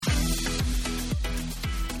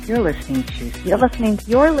You're listening to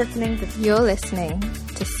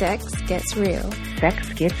Sex Gets Real. Sex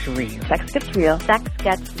Gets Real. Sex Gets Real. Sex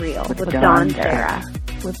Gets Real. With Dawn Sarah.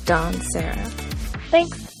 With Dawn Sarah.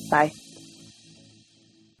 Thanks. Bye.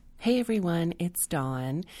 Hey everyone, it's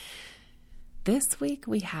Dawn. This week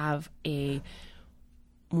we have a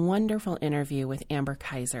wonderful interview with Amber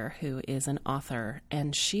Kaiser, who is an author,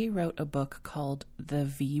 and she wrote a book called The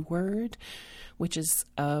V Word, which is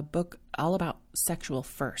a book all about sexual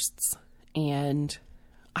firsts. And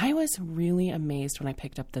I was really amazed when I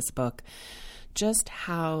picked up this book, just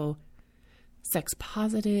how sex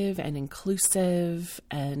positive and inclusive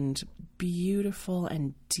and beautiful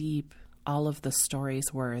and deep all of the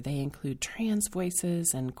stories were. They include trans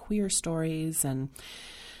voices and queer stories, and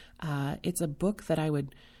it's a book that I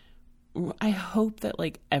hope that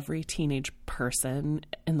like every teenage person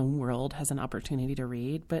in the world has an opportunity to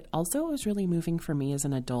read, but also it was really moving for me as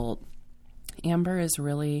an adult. Amber is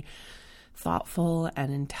really thoughtful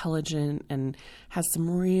and intelligent and has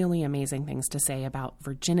some really amazing things to say about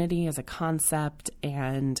virginity as a concept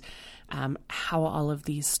and how all of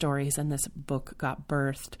these stories in this book got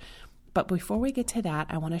birthed. But before we get to that,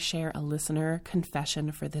 I want to share a listener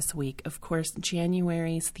confession for this week. Of course,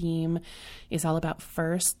 January's theme is all about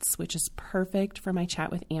firsts, which is perfect for my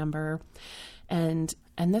chat with Amber. And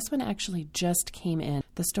this one actually just came in.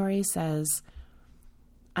 The story says,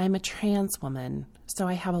 I'm a trans woman, so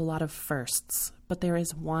I have a lot of firsts, but there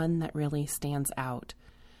is one that really stands out.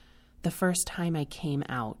 The first time I came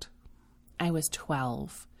out, I was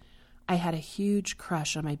 12. I had a huge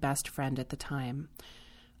crush on my best friend at the time.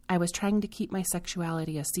 I was trying to keep my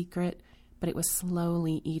sexuality a secret, but it was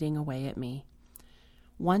slowly eating away at me.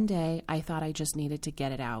 One day, I thought I just needed to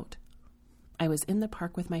get it out. I was in the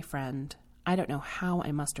park with my friend. I don't know how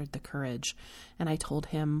I mustered the courage, and I told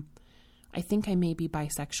him, I think I may be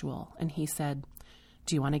bisexual, and he said,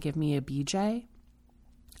 do you want to give me a BJ?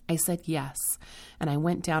 I said yes, and I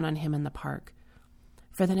went down on him in the park.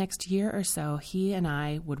 For the next year or so, he and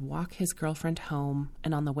I would walk his girlfriend home,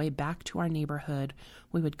 and on the way back to our neighborhood,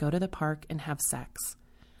 we would go to the park and have sex.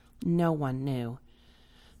 No one knew.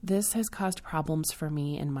 This has caused problems for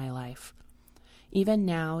me in my life. Even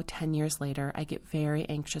now, 10 years later, I get very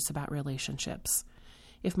anxious about relationships.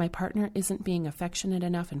 If my partner isn't being affectionate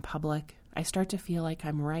enough in public, I start to feel like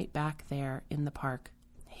I'm right back there in the park,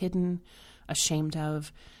 hidden, ashamed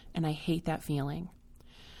of, and I hate that feeling.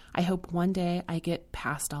 I hope one day I get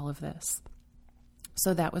past all of this.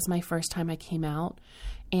 So that was my first time I came out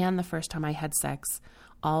and the first time I had sex,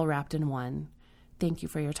 all wrapped in one. Thank you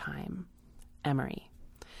for your time. Emery.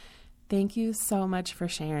 Thank you so much for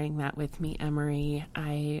sharing that with me, Emery.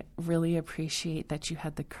 I really appreciate that you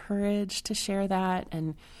had the courage to share that,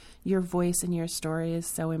 and your voice and your story is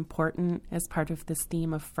so important as part of this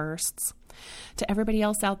theme of firsts. To everybody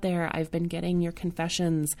else out there, I've been getting your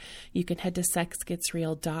confessions. You can head to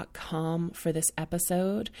sexgetsreal.com for this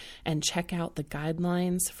episode and check out the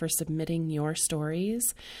guidelines for submitting your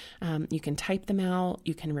stories. You can type them out,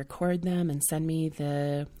 you can record them and send me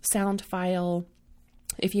the sound file.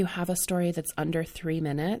 If you have a story that's under 3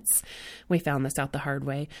 minutes, we found this out the hard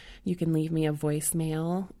way, you can leave me a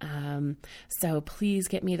voicemail. So please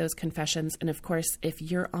get me those confessions. And of course, if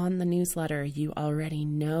you're on the newsletter, you already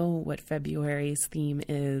know what February's theme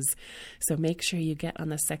is. So make sure you get on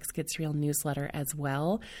the Sex Gets Real newsletter as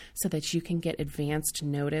well so that you can get advanced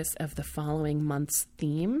notice of the following month's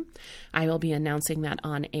theme. I will be announcing that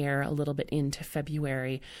on air a little bit into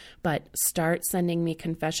February, but start sending me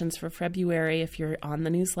confessions for February if you're on the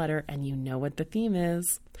newsletter and you know what the theme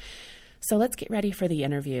is. So let's get ready for the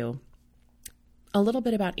interview. A little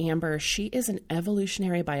bit about Amber. She is an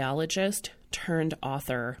evolutionary biologist turned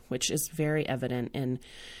author, which is very evident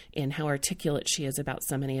in how articulate she is about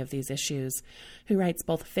so many of these issues, who writes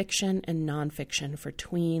both fiction and nonfiction for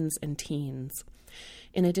tweens and teens.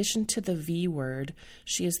 In addition to the V Word,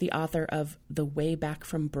 she is the author of The Way Back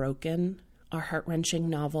from Broken, a heart-wrenching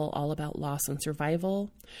novel all about loss and survival,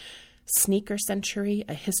 Sneaker Century,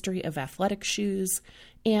 A History of Athletic Shoes,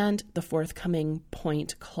 and the forthcoming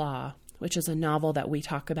Point Claw, which is a novel that we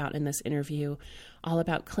talk about in this interview, all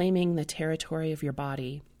about claiming the territory of your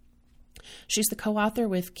body. She's the co-author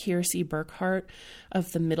with Kiersey Burkhart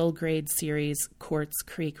of the middle grade series Quartz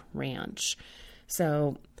Creek Ranch.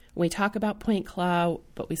 So we talk about Point Claw,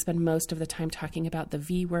 but we spend most of the time talking about the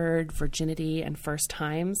V Word, virginity, and first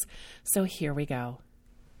times. So here we go.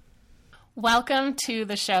 Welcome to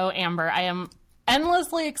the show, Amber. I am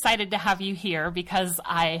endlessly excited to have you here because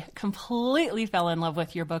I completely fell in love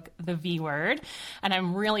with your book, The V Word, and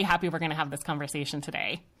I'm really happy we're going to have this conversation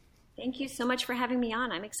today. Thank you so much for having me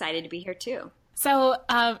on. I'm excited to be here too. So,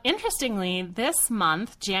 interestingly, this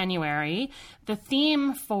month, January, the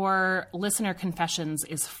theme for listener confessions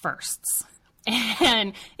is firsts.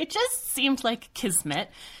 And it just seemed like kismet.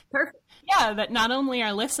 Perfect. Yeah, that not only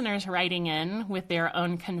are listeners writing in with their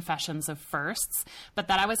own confessions of firsts, but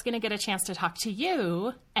that I was going to get a chance to talk to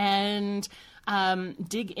you and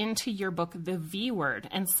dig into your book, The V Word.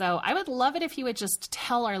 And so I would love it if you would just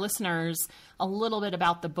tell our listeners a little bit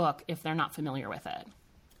about the book if they're not familiar with it.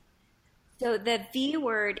 So the V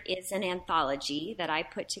Word is an anthology that I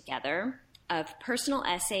put together of personal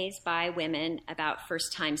essays by women about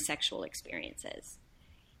first-time sexual experiences.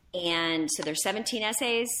 And so there's 17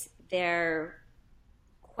 essays. They're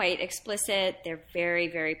quite explicit. They're very,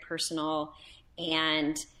 very personal.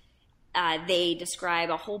 And they describe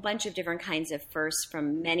a whole bunch of different kinds of firsts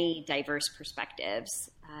from many diverse perspectives.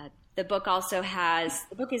 The book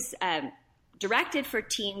is directed for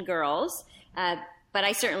teen girls, but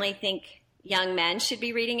I certainly think young men should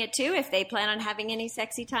be reading it too if they plan on having any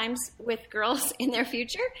sexy times with girls in their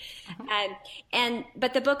future.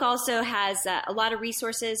 But the book also has a lot of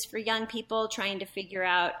resources for young people trying to figure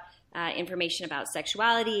out information about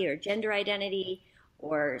sexuality or gender identity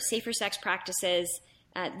or safer sex practices.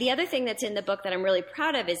 The other thing that's in the book that I'm really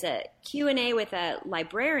proud of is a Q&A with a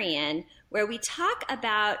librarian where we talk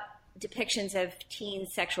about depictions of teen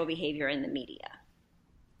sexual behavior in the media.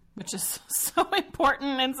 Which is so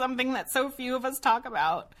important and something that so few of us talk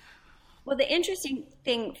about. Well, the interesting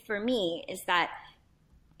thing for me is that,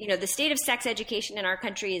 the state of sex education in our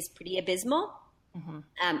country is pretty abysmal,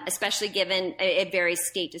 especially given it varies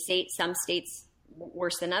state to state, some states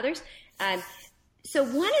worse than others. So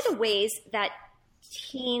one of the ways that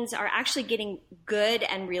teens are actually getting good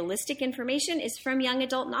and realistic information is from young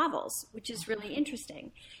adult novels, which is really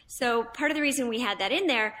interesting. So part of the reason we had that in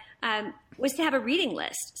there was to have a reading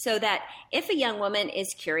list so that if a young woman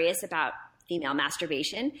is curious about female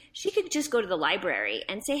masturbation, she could just go to the library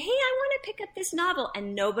and say, hey, I want to pick up this novel.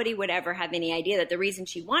 And nobody would ever have any idea that the reason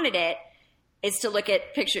she wanted it is to look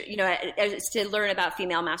at pictures, is to learn about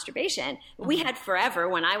female masturbation. We had forever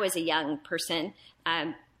when I was a young person,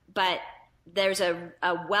 but there's a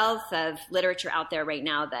wealth of literature out there right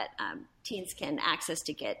now that teens can access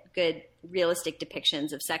to get good, realistic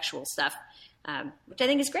depictions of sexual stuff, which I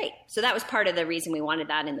think is great. So that was part of the reason we wanted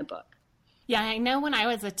that in the book. Yeah, I know when I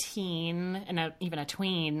was a teen and even a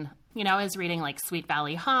tween, I was reading like Sweet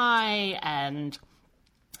Valley High and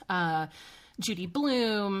Judy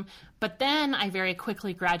Blume, but then I very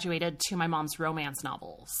quickly graduated to my mom's romance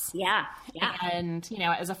novels. Yeah. And,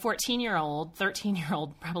 as a 14-year-old,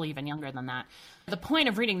 13-year-old, probably even younger than that, the point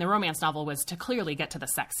of reading the romance novel was to clearly get to the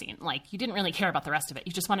sex scene. Like, you didn't really care about the rest of it.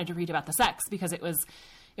 You just wanted to read about the sex because it was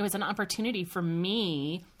an opportunity for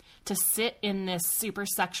me to sit in this super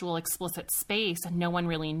sexual, explicit space and no one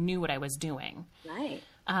really knew what I was doing. Right.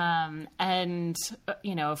 And,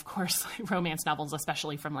 of course, romance novels,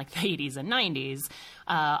 especially from like the 80s and 90s,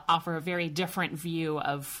 offer a very different view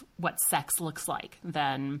of what sex looks like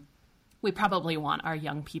than we probably want our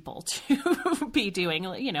young people to be doing,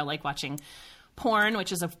 like watching porn,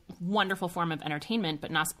 which is a wonderful form of entertainment,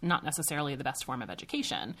 but not necessarily the best form of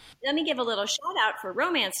education. Let me give a little shout out for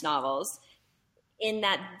romance novels in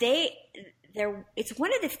that it's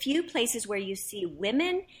one of the few places where you see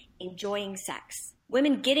women enjoying sex.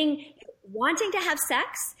 Women wanting to have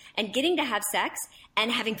sex and getting to have sex and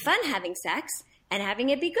having fun having sex and having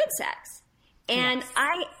it be good sex. And yes.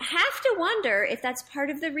 I have to wonder if that's part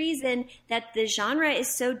of the reason that the genre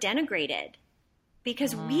is so denigrated,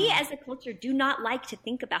 because we as a culture do not like to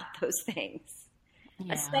think about those things,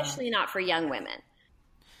 especially not for young women.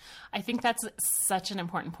 I think that's such an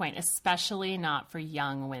important point, especially not for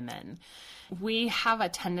young women. We have a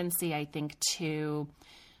tendency, I think, to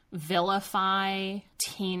vilify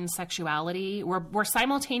teen sexuality. We're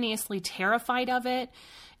simultaneously terrified of it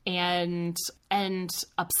and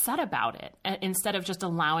upset about it instead of just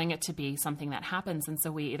allowing it to be something that happens. And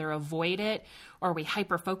so we either avoid it or we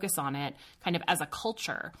hyper focus on it kind of as a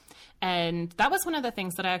culture. And that was one of the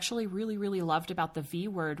things that I actually really, really loved about the V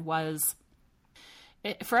Word was,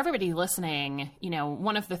 for everybody listening,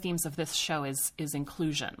 one of the themes of this show is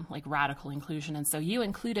inclusion, like radical inclusion. And so you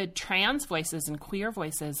included trans voices and queer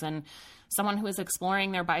voices and someone who is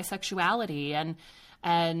exploring their bisexuality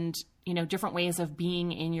and different ways of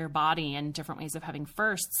being in your body and different ways of having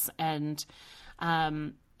firsts. And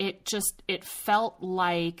it felt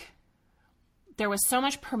like there was so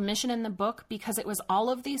much permission in the book because it was all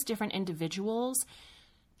of these different individuals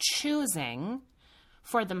choosing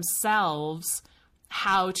for themselves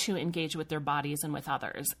how to engage with their bodies and with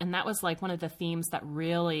others. And that was like one of the themes that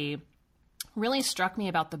really, really struck me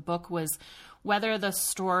about the book was whether the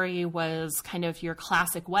story was kind of your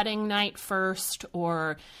classic wedding night first,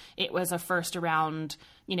 or it was a first around,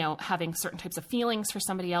 having certain types of feelings for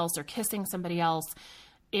somebody else or kissing somebody else.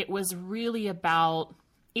 It was really about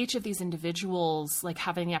each of these individuals like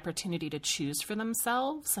having the opportunity to choose for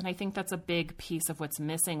themselves. And I think that's a big piece of what's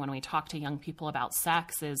missing when we talk to young people about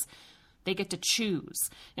sex is they get to choose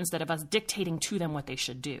instead of us dictating to them what they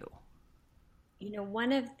should do.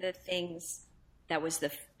 One of the things that was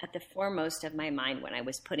at the foremost of my mind when I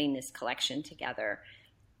was putting this collection together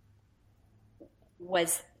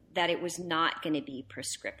was that it was not going to be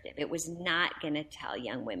prescriptive. It was not going to tell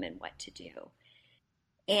young women what to do.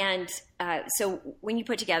 And so when you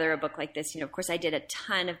put together a book like this, of course, I did a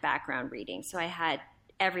ton of background reading. So I had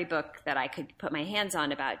every book that I could put my hands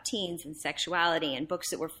on about teens and sexuality, and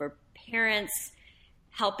books that were for parents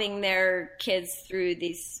helping their kids through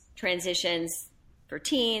these transitions for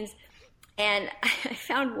teens. And I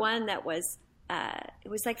found one that was, it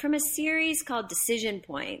was like from a series called Decision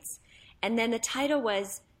Points. And then the title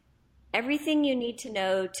was Everything You Need to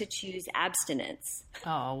Know to Choose Abstinence.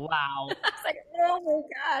 Oh, wow. I was like, oh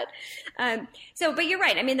my God. But you're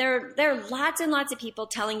right. I mean, there are lots and lots of people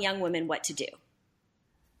telling young women what to do.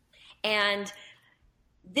 And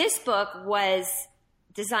this book was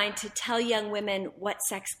designed to tell young women what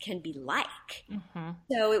sex can be like. Mm-hmm.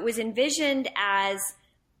 So it was envisioned as,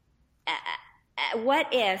 what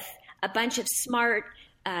if a bunch of smart,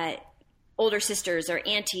 older sisters or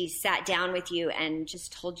aunties sat down with you and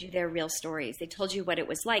just told you their real stories. They told you what it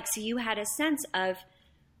was like. So you had a sense of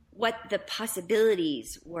what the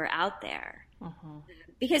possibilities were out there. Mm-hmm.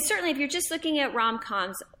 Because certainly if you're just looking at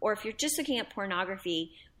rom-coms or if you're just looking at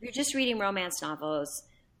pornography, if you're just reading romance novels,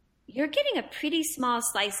 you're getting a pretty small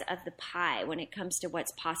slice of the pie when it comes to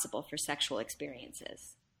what's possible for sexual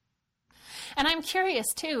experiences. And I'm curious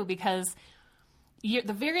too, because the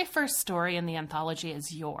very first story in the anthology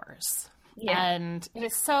is yours. Yeah. And it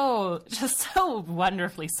is just so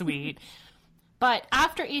wonderfully sweet. But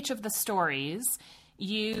after each of the stories,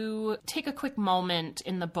 you take a quick moment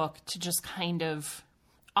in the book to just kind of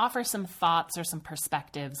offer some thoughts or some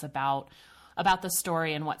perspectives about the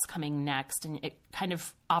story and what's coming next. And it kind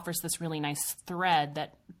of offers this really nice thread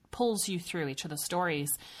that pulls you through each of the stories.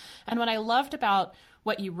 And what I loved about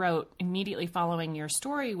what you wrote immediately following your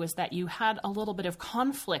story was that you had a little bit of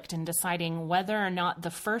conflict in deciding whether or not the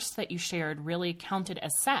first that you shared really counted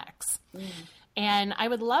as sex. Mm. And I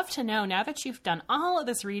would love to know, now that you've done all of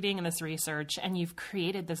this reading and this research and you've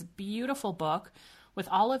created this beautiful book with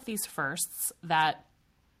all of these firsts that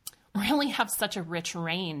really have such a rich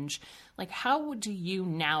range, like how do you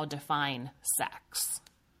now define sex?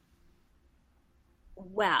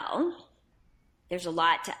 Well, there's a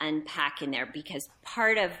lot to unpack in there because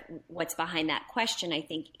part of what's behind that question, I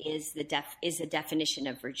think, is the definition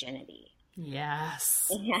of virginity. Yes.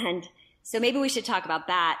 And so maybe we should talk about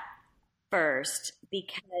that first,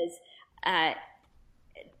 because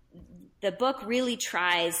the book really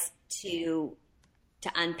tries to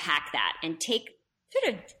unpack that and take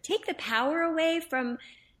the power away from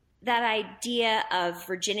that idea of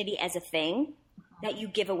virginity as a thing that you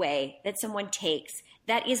give away, that someone takes,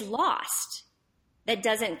 that is lost, that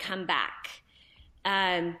doesn't come back.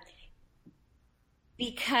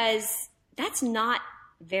 Because that's not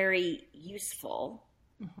very useful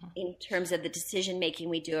in terms of the decision-making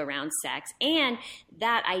we do around sex. And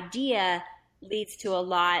that idea leads to a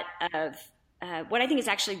lot of what I think is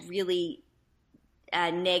actually really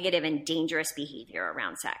negative and dangerous behavior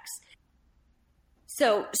around sex.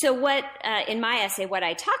 So what, in my essay, what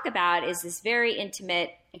I talk about is this very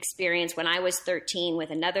intimate experience when I was 13 with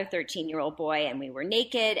another 13-year-old boy, and we were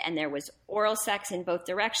naked, and there was oral sex in both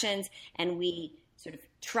directions, and we sort of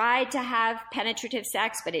tried to have penetrative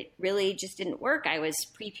sex, but it really just didn't work. I was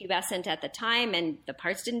prepubescent at the time, and the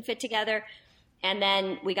parts didn't fit together. And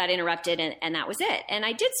then we got interrupted, and that was it. And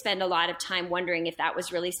I did spend a lot of time wondering if that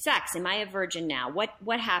was really sex. Am I a virgin now?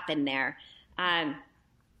 What happened there?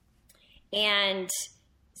 And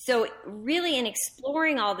so really in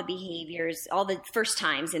exploring all the behaviors, all the first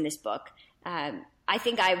times in this book, I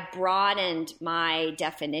think I've broadened my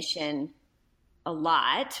definition a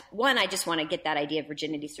lot. One, I just want to get that idea of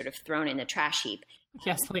virginity sort of thrown in the trash heap.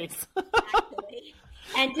 Yes, please. Actually.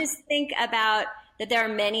 And just think about that there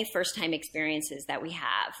are many first-time experiences that we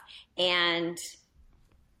have, and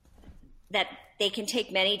that they can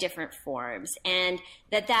take many different forms, and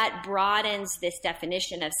that broadens this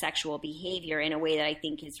definition of sexual behavior in a way that I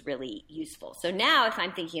think is really useful. So now if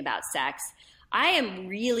I'm thinking about sex, I am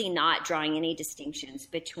really not drawing any distinctions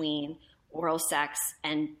between oral sex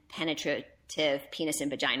and penetrative penis and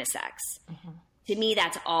vagina sex. Mm-hmm. To me,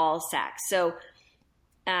 that's all sex. So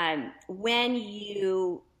when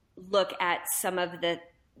you look at some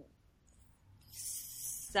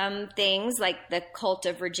things like the cult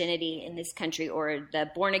of virginity in this country, or the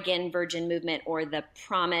born again virgin movement, or the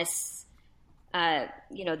promise,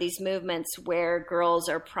 these movements where girls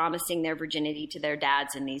are promising their virginity to their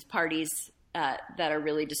dads in these parties that are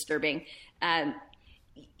really disturbing. A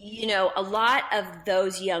lot of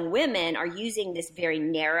those young women are using this very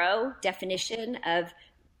narrow definition of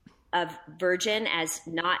virgin as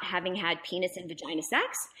not having had penis and vagina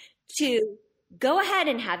sex to go ahead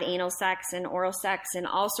and have anal sex and oral sex and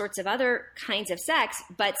all sorts of other kinds of sex,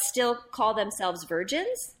 but still call themselves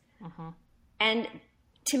virgins. Uh-huh. And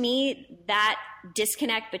to me, that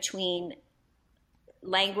disconnect between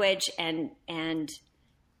language and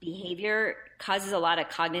behavior causes a lot of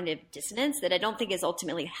cognitive dissonance that I don't think is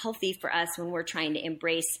ultimately healthy for us when we're trying to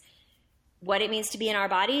embrace what it means to be in our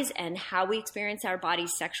bodies and how we experience our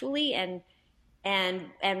bodies sexually, and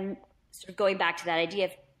sort of going back to that idea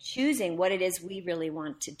of choosing what it is we really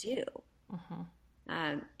want to do. Uh-huh.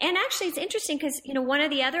 And actually, it's interesting because, one of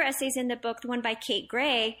the other essays in the book, the one by Kate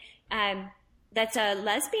Gray, that's a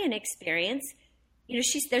lesbian experience,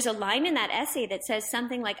 there's a line in that essay that says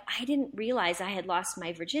something like, I didn't realize I had lost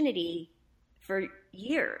my virginity for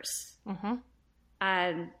years. Uh-huh.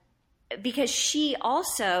 Because she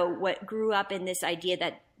also grew up in this idea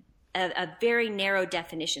that a very narrow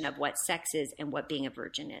definition of what sex is and what being a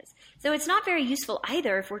virgin is. So it's not very useful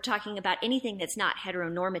either if we're talking about anything that's not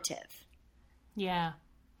heteronormative. Yeah.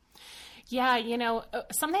 Yeah,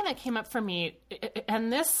 something that came up for me,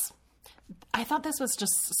 and I thought this was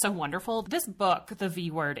just so wonderful. This book, The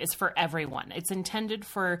V Word, is for everyone. It's intended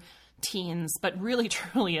for teens, but really,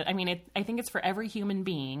 truly, I think it's for every human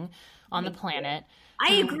being on the planet.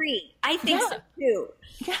 I agree. I think so too.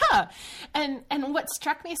 Yeah. And what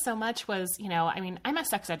struck me so much was, I'm a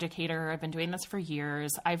sex educator. I've been doing this for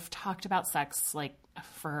years. I've talked about sex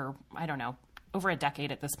for, over a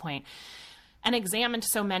decade at this point, and examined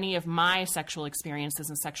so many of my sexual experiences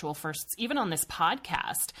and sexual firsts, even on this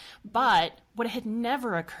podcast. But what had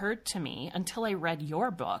never occurred to me until I read your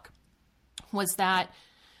book was that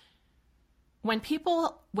when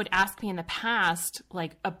people would ask me in the past,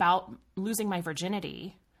 about losing my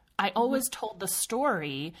virginity, I always told the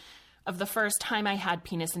story of the first time I had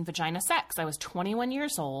penis and vagina sex. I was 21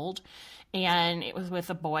 years old, and it was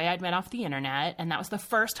with a boy I'd met off the internet, and that was the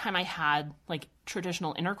first time I had,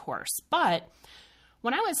 traditional intercourse. But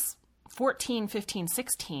when I was 14, 15,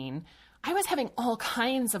 16, I was having all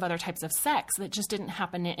kinds of other types of sex that just didn't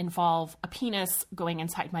happen to involve a penis going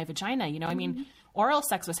inside my vagina. Oral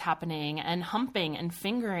sex was happening, and humping and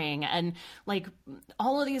fingering and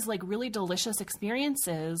all of these really delicious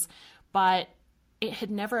experiences, but it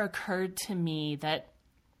had never occurred to me that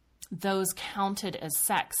those counted as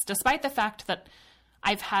sex, despite the fact that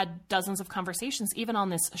I've had dozens of conversations, even on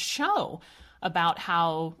this show, about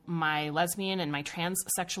how my lesbian and my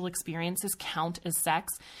transsexual experiences count as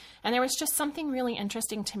sex. And there was just something really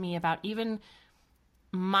interesting to me about even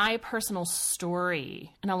my personal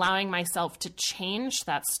story and allowing myself to change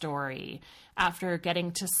that story after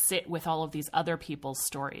getting to sit with all of these other people's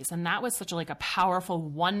stories. And that was such a powerful,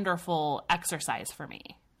 wonderful exercise for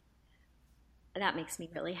me. That makes me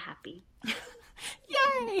really happy.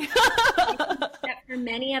 Yay! That for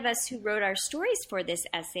many of us who wrote our stories for this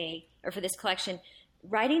essay or for this collection,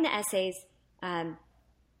 writing the essays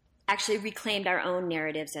actually reclaimed our own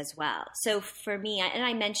narratives as well. So for me, and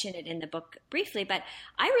I mentioned it in the book briefly, but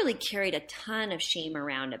I really carried a ton of shame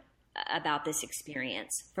around about this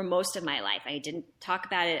experience for most of my life. I didn't talk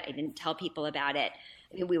about it. I didn't tell people about it.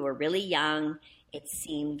 We were really young. It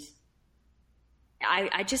seemed,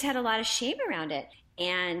 I just had a lot of shame around it.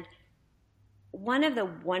 And one of the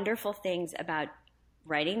wonderful things about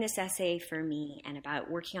writing this essay for me and about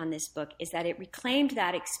working on this book is that it reclaimed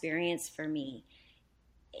that experience for me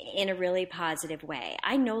in a really positive way.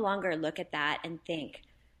 I no longer look at that and think,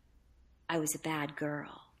 I was a bad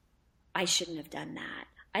girl. I shouldn't have done that.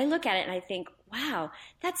 I look at it and I think, wow,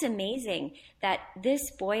 that's amazing that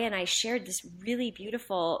this boy and I shared this really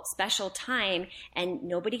beautiful, special time, and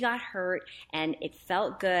nobody got hurt, and it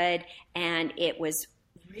felt good, and it was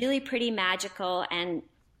really pretty magical. And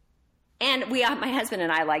my husband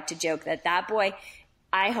and I like to joke that boy,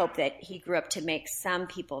 I hope that he grew up to make some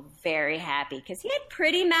people very happy, because he had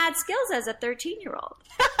pretty mad skills as a 13-year-old.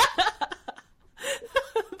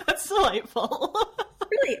 That's delightful.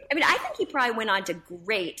 Really, I think he probably went on to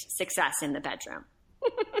great success in the bedroom.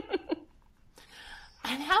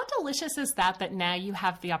 And how delicious is that now you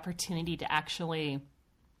have the opportunity to actually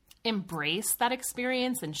embrace that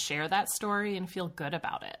experience and share that story and feel good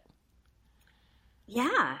about it?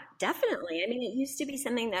 Yeah, definitely. I mean, it used to be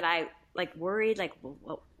something that I like worried, like,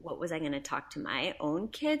 well, what was I going to talk to my own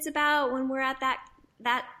kids about when we're at that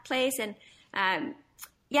place? And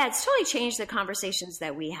yeah, it's totally changed the conversations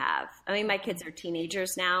that we have. I mean, my kids are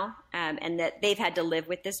teenagers now, and that they've had to live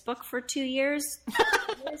with this book for 2 years.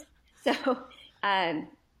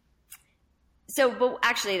 So, but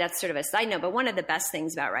actually, that's sort of a side note. But one of the best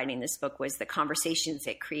things about writing this book was the conversations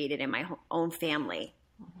it created in my own family.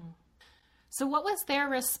 So what was their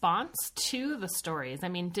response to the stories? I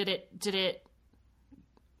mean, did it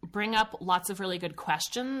bring up lots of really good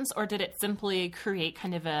questions, or did it simply create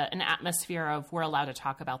kind of an atmosphere of we're allowed to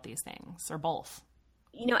talk about these things, or both?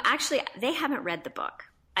 Actually, they haven't read the book.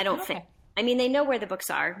 I don't think. I mean, they know where the books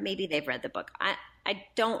are. Maybe they've read the book. I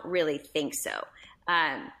don't really think so.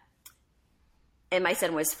 And my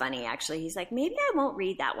son was funny, actually. He's like, maybe I won't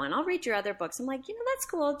read that one. I'll read your other books. I'm like, that's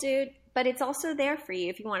cool, dude. But it's also there for you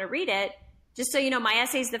if you want to read it. Just so you know, my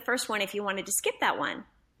essay is the first one if you wanted to skip that one.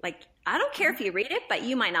 Like, I don't care if you read it, but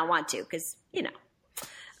you might not want to because,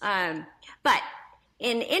 But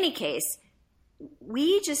in any case,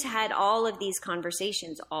 we just had all of these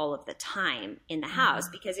conversations all of the time in the house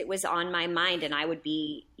because it was on my mind. And I would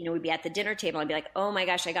be, we'd be at the dinner table. I'd be like, oh my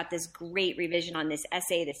gosh, I got this great revision on this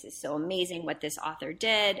essay. This is so amazing what this author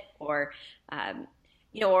did. Or,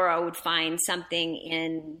 or I would find something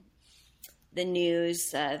in the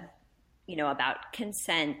news, about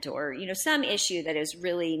consent or, some issue that is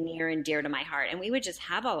really near and dear to my heart. And we would just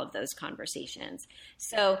have all of those conversations.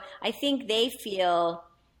 So I think they feel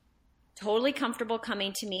totally comfortable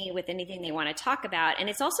coming to me with anything they want to talk about. And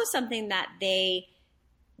it's also something that they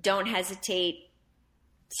don't hesitate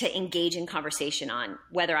to engage in conversation on,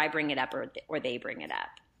 whether I bring it up or they bring it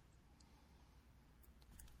up.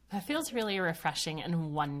 That feels really refreshing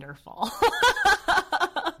and wonderful.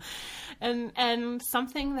 And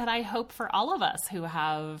something that I hope for all of us who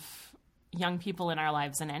have young people in our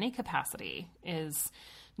lives in any capacity is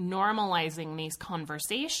normalizing these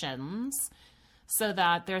conversations so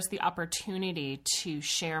that there's the opportunity to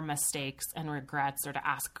share mistakes and regrets or to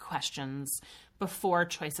ask questions before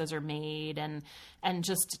choices are made, and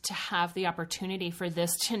just to have the opportunity for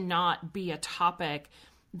this to not be a topic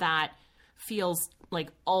that feels like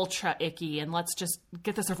ultra icky and let's just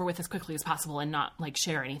get this over with as quickly as possible and not like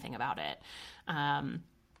share anything about it. And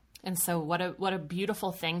so what a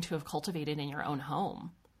beautiful thing to have cultivated in your own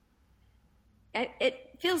home.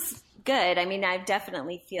 It feels good. I mean, I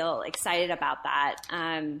definitely feel excited about that.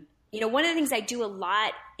 One of the things I do a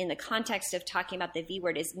lot in the context of talking about the V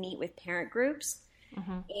word is meet with parent groups.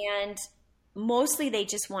 And mostly they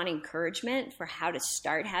just want encouragement for how to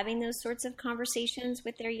start having those sorts of conversations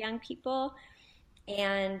with their young people.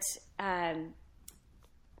 And, I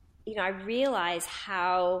realize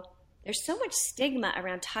how there's so much stigma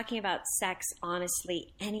around talking about sex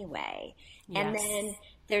honestly anyway. Yes. And then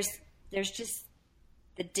there's just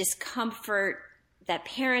the discomfort that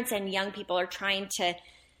parents and young people are trying to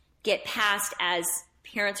get past as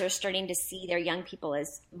parents are starting to see their young people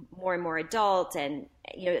as more and more adult, and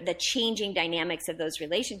the changing dynamics of those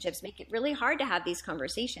relationships make it really hard to have these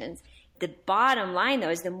conversations. The bottom line, though,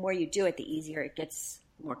 is the more you do it, the easier it gets,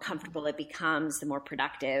 the more comfortable it becomes, the more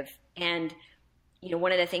productive. And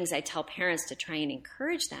one of the things I tell parents to try and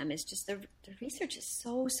encourage them is just the research is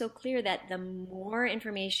so clear that the more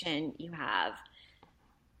information you have,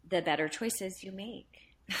 the better choices you make.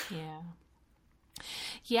 Yeah.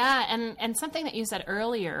 Yeah, and something that you said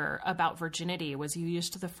earlier about virginity was you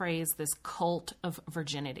used the phrase this cult of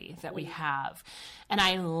virginity that we have. And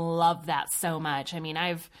I love that so much. I mean,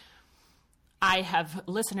 I have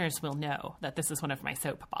listeners will know that this is one of my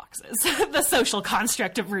soapboxes, the social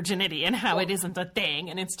construct of virginity and how it isn't a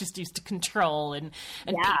thing and it's just used to control and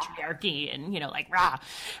patriarchy and, rah.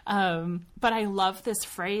 But I love this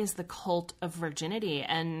phrase, the cult of virginity.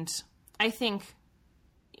 And I think,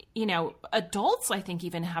 adults, I think,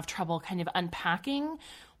 even have trouble kind of unpacking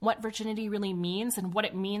what virginity really means and what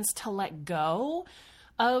it means to let go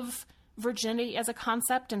of virginity as a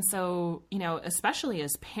concept. And so, especially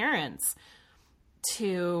as parents,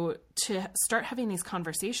 to start having these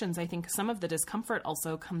conversations, I think some of the discomfort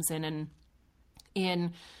also comes in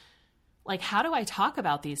like, how do I talk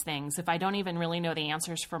about these things if I don't even really know the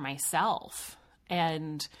answers for myself?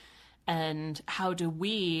 And how do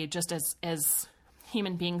we, just as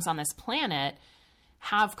human beings on this planet,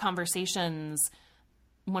 have conversations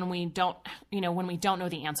when we don't know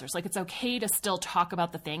the answers? Like, it's okay to still talk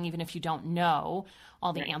about the thing, even if you don't know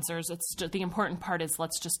all the answers. It's just, the important part is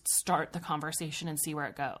let's just start the conversation and see where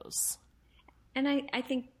it goes. And I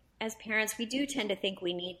think as parents, we do tend to think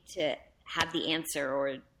we need to have the answer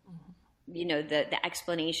or, the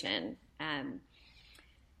explanation.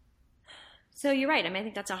 So you're right. I mean, I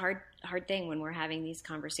think that's a hard thing when we're having these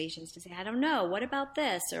conversations to say, I don't know, what about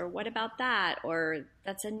this or what about that? Or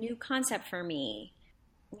that's a new concept for me.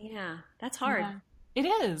 Yeah, that's hard. Yeah, it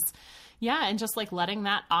is. Yeah, and just like letting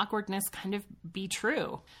that awkwardness kind of be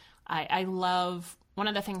true. I love, one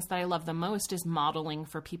of the things that I love the most is modeling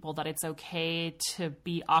for people that it's okay to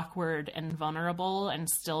be awkward and vulnerable and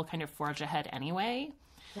still kind of forge ahead anyway.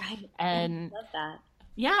 Right. And I love that.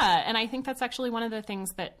 Yeah, and I think that's actually one of the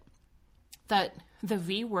things that the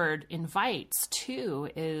V word invites too,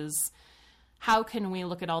 is how can we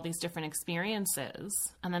look at all these different experiences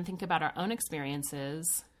and then think about our own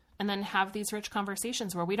experiences and then have these rich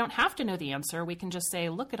conversations where we don't have to know the answer. We can just say,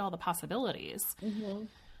 look at all the possibilities. Mm-hmm.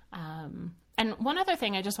 And one other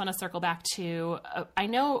thing I just want to circle back to, I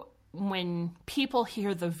know when people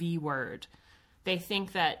hear the V word, they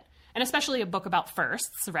think that, and especially a book about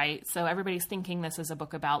firsts, right? So everybody's thinking this is a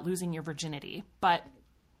book about losing your virginity. But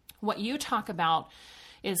what you talk about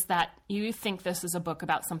is that you think this is a book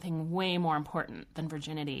about something way more important than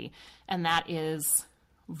virginity, and that is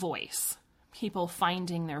voice. People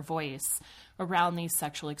finding their voice around these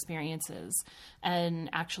sexual experiences and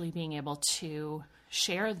actually being able to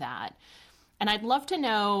share that. And I'd love to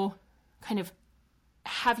know, kind of,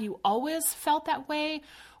 have you always felt that way?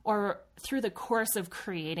 Or through the course of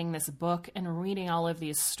creating this book and reading all of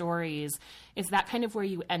these stories, is that kind of where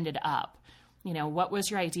you ended up? You know, what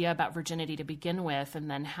was your idea about virginity to begin with?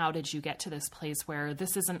 And then how did you get to this place where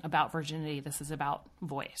this isn't about virginity, this is about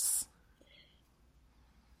voice?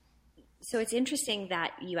 So it's interesting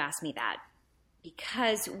that you asked me that,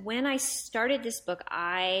 because when I started this book,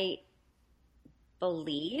 I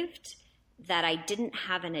believed that I didn't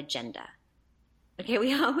have an agenda. Okay,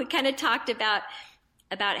 we kind of talked about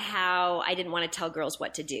how I didn't want to tell girls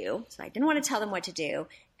what to do. So I didn't want to tell them what to do.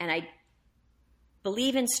 And I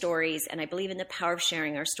believe in stories, and I believe in the power of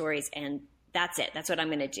sharing our stories, and that's it. That's what I'm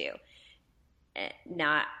going to do.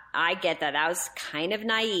 Now, I get that. I was kind of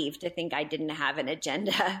naive to think I didn't have an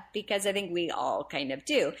agenda, because I think we all kind of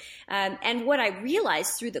do. And what I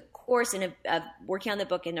realized through the course of working on the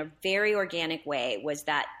book in a very organic way was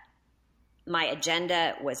that my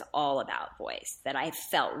agenda was all about voice, that I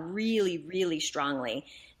felt really, really strongly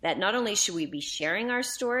that not only should we be sharing our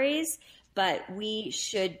stories, but we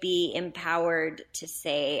should be empowered to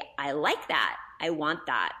say, I like that. I want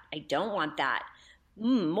that. I don't want that.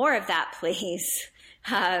 More of that, please.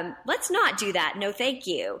 Let's not do that. No, thank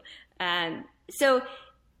you. So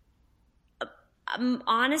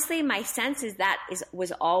honestly, my sense is that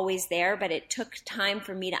was always there, but it took time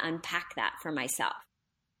for me to unpack that for myself.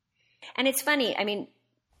 And it's funny, I mean,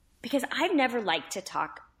 because I've never liked to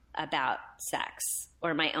talk about sex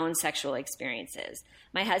or my own sexual experiences.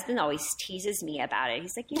 My husband always teases me about it.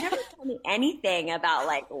 He's like, you never told me anything about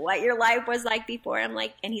like what your life was like before. I'm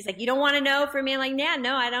like, and he's like, you don't want to know from me? I'm like, yeah,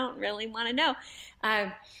 no, I don't really want to know.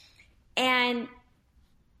 And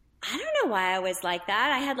I don't know why I was like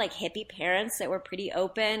that. I had like hippie parents that were pretty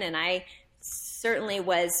open, and I certainly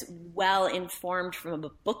was well informed from a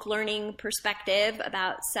book learning perspective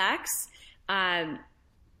about sex. But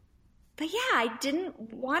yeah, I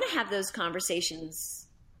didn't want to have those conversations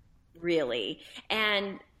really.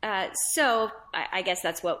 And so I guess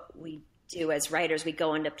that's what we do as writers. We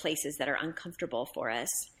go into places that are uncomfortable for us.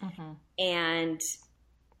 Mm-hmm. And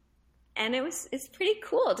it's pretty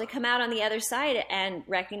cool to come out on the other side and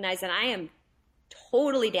recognize that I am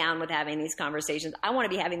totally down with having these conversations. I want to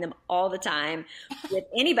be having them all the time with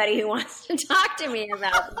anybody who wants to talk to me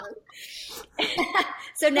about them.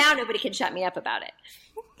 So now nobody can shut me up about it.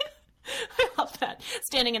 I love that.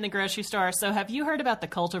 Standing in the grocery store. So have you heard about the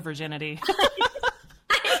cult of virginity?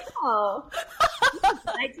 I know.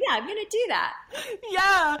 Yeah, I'm going to do that.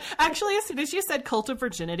 Yeah. Actually, as soon as you said cult of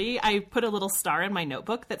virginity, I put a little star in my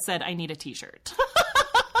notebook that said, I need a t-shirt.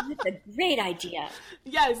 That's a great idea.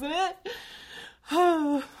 Yeah, isn't it?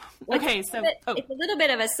 Okay, so it's a little bit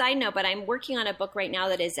of a side note, but I'm working on a book right now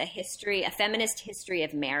that is a feminist history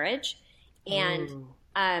of marriage. And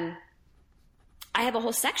I have a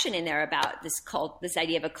whole section in there about this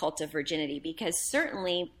idea of a cult of virginity, because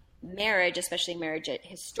certainly marriage, especially marriage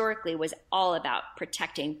historically, was all about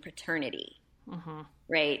protecting paternity,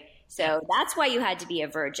 right? So that's why you had to be a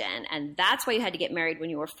virgin, and that's why you had to get married when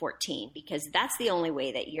you were 14, because that's the only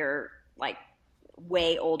way that your like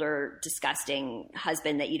way older, disgusting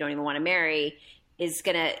husband that you don't even want to marry is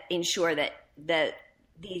going to ensure that the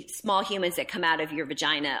small humans that come out of your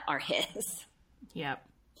vagina are his. Yep.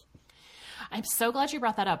 I'm so glad you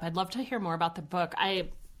brought that up. I'd love to hear more about the book. I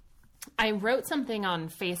wrote something on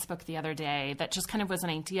Facebook the other day that just kind of was an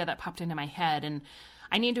idea that popped into my head, and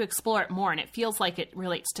I need to explore it more, and it feels like it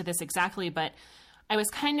relates to this exactly, but I was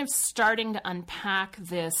kind of starting to unpack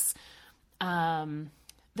this,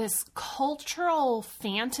 this cultural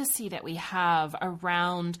fantasy that we have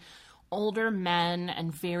around older men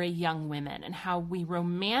and very young women, and how we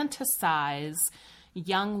romanticize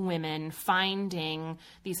young women finding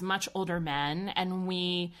these much older men, and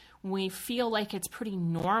we feel like it's pretty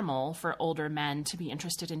normal for older men to be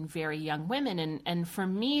interested in very young women. And for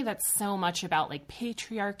me, that's so much about like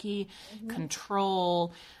patriarchy,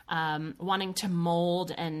 control, wanting to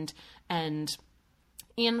mold and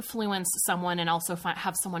influence someone, and also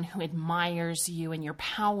have someone who admires you and your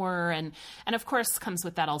power. And of course comes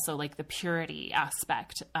with that also like the purity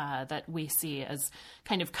aspect that we see as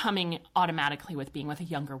kind of coming automatically with being with a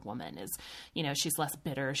younger woman is, you know, she's less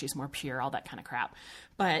bitter, she's more pure, all that kind of crap.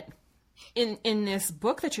 But in this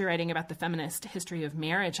book that you're writing about the feminist history of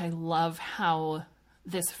marriage, I love how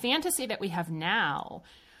this fantasy that we have now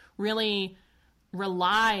really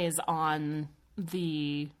relies on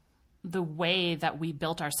the way that we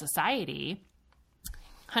built our society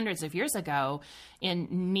hundreds of years ago in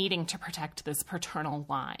needing to protect this paternal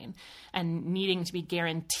line and needing to be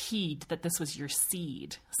guaranteed that this was your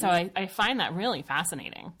seed. So I find that really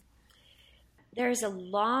fascinating. There's a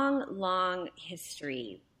long, long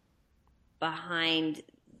history behind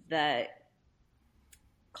the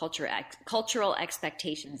cultural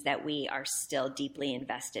expectations that we are still deeply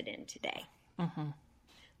invested in today,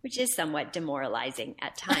 which is somewhat demoralizing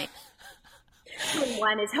at times. When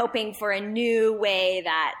one is hoping for a new way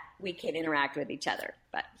that we can interact with each other.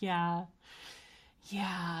 But yeah.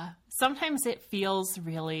 Sometimes it feels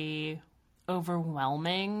really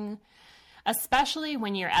overwhelming, especially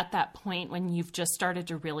when you're at that point when you've just started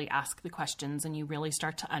to really ask the questions and you really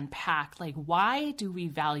start to unpack, like, why do we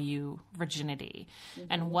value virginity?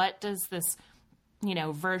 And what does this, you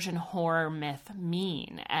know, virgin horror myth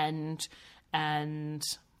mean? And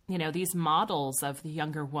you know, these models of the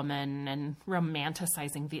younger woman and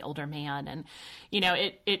romanticizing the older man. And, you know,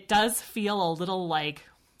 it does feel a little like,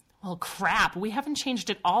 well, crap, we haven't changed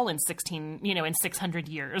it all in 600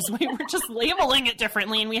 years. We were just labeling it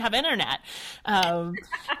differently, and we have internet.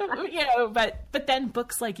 You know, but then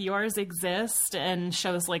books like yours exist and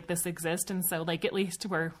shows like this exist. And so like, at least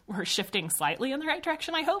we're shifting slightly in the right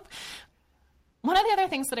direction, I hope. One of the other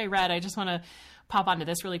things that I read, I just want to pop onto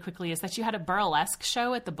this really quickly, is that you had a burlesque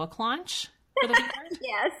show at the book launch for the weekend.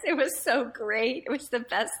 Yes, it was so great. It was the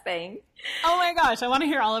best thing. Oh my gosh, I want to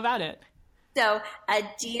hear all about it. So a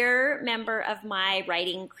dear member of my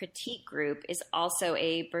writing critique group is also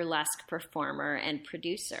a burlesque performer and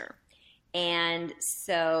producer. And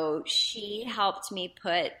so she helped me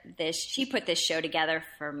put this show together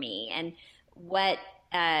for me. And what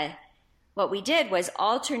we did was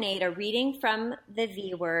alternate a reading from the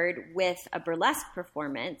V Word with a burlesque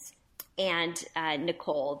performance. And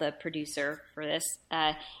Nicole, the producer for this,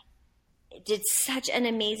 did such an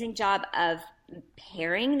amazing job of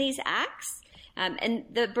pairing these acts. And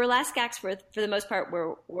the burlesque acts, for the most part,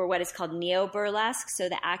 were what is called neo-burlesque. So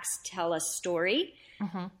the acts tell a story.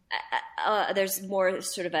 There's more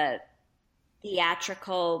sort of a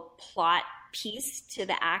theatrical plot piece to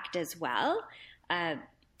the act as well.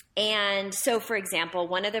 And so, for example,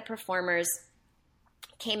 one of the performers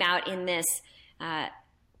came out in this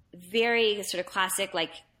very sort of classic,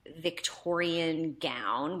 like, Victorian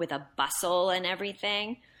gown with a bustle and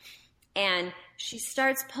everything. And she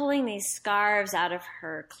starts pulling these scarves out of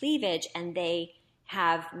her cleavage, and they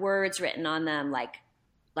have words written on them like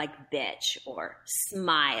bitch or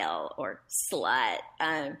smile or slut.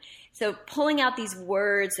 So pulling out these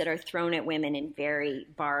words that are thrown at women in very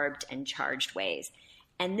barbed and charged ways.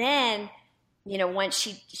 And then, you know, once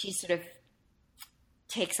she sort of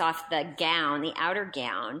takes off the gown, the outer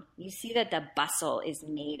gown, you see that the bustle is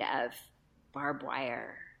made of barbed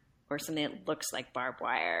wire or something that looks like barbed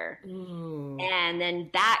wire. Ooh. And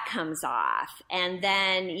then that comes off. And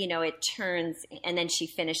then, you know, it turns, and then she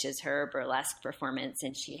finishes her burlesque performance,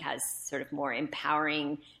 and she has sort of more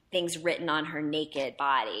empowering things written on her naked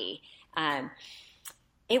body.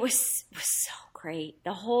 It was so great.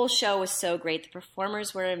 The whole show was so great. The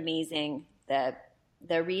performers were amazing.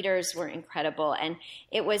 The readers were incredible. And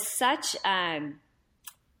it was such a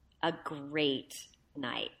great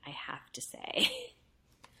night, I have to say.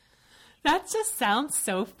 That just sounds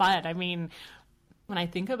so fun. I mean, when I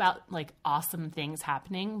think about like awesome things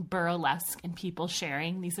happening, burlesque and people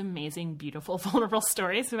sharing these amazing, beautiful, vulnerable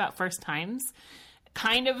stories about first times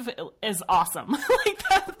kind of is awesome. Like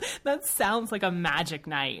that sounds like a magic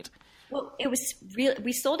night. Well, it was real.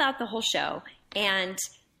 We sold out the whole show, and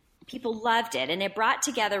people loved it. And it brought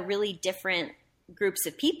together really different groups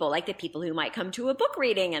of people, like the people who might come to a book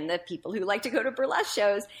reading and the people who like to go to burlesque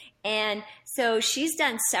shows. And so she's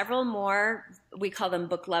done several more, we call them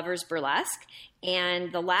book lovers burlesque.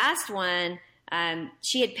 And the last one,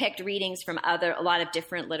 she had picked readings from a lot of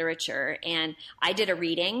different literature. And I did a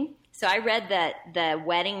reading. So I read the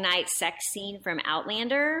wedding night sex scene from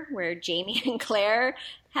Outlander where Jamie and Claire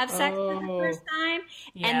have sex for the first time.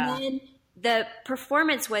 Yeah. And then the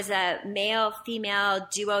performance was a male-female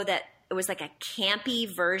duo that it was like a campy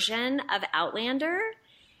version of Outlander.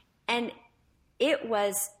 And it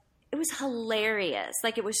was hilarious.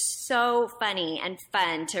 Like, it was so funny and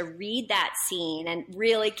fun to read that scene and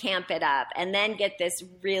really camp it up and then get this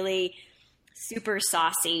really super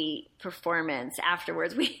saucy performance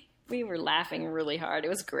afterwards. We were laughing really hard. It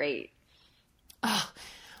was great. Oh,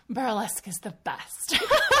 burlesque is the best.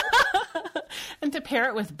 And to pair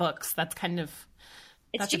it with books, that's a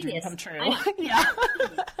dream come true. Yeah.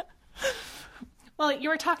 Well, you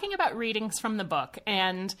were talking about readings from the book,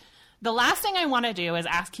 and the last thing I want to do is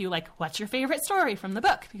ask you, like, what's your favorite story from the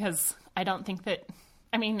book? Because I don't think that,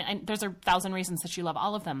 there's 1,000 reasons that you love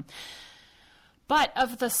all of them. But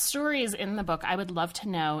of the stories in the book, I would love to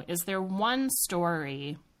know, is there one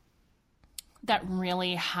story that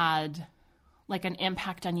really had, like, an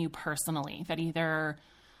impact on you personally, that either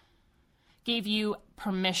gave you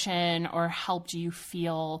permission or helped you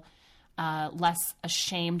feel less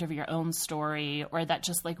ashamed of your own story, or that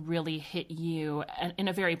just, like, really hit you in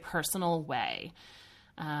a very personal way,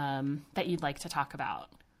 that you'd like to talk about?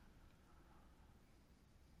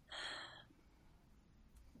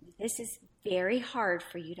 This is very hard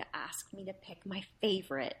for you to ask me to pick my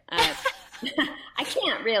favorite. I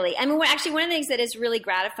can't really. Actually, one of the things that is really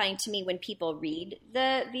gratifying to me when people read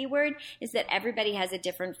the V Word is that everybody has a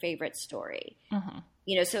different favorite story. Mm-hmm.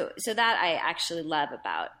 So that I actually love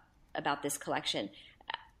about this collection.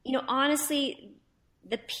 Honestly,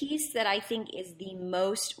 the piece that I think is the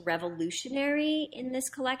most revolutionary in this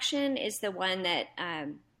collection is the one that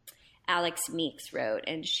Alex Meeks wrote,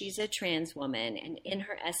 and she's a trans woman, and in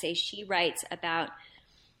her essay she writes about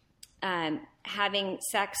having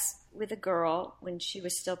sex with a girl when she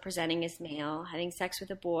was still presenting as male, having sex with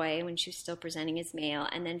a boy when she was still presenting as male,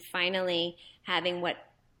 and then finally having what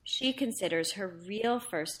she considers her real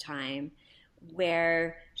first time,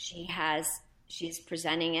 where she's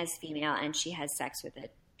presenting as female and she has sex with a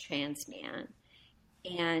trans man.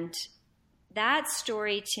 And that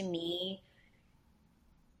story to me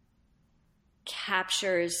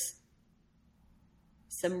captures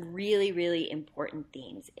some really, really important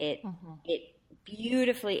themes. It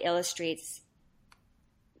beautifully illustrates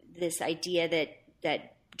this idea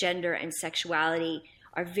that gender and sexuality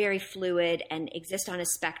are very fluid and exist on a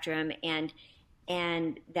spectrum, and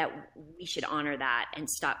that we should honor that and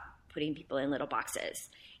stop putting people in little boxes.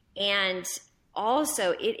 And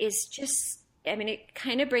also, it is just, it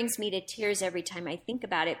kind of brings me to tears every time I think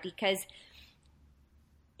about it, because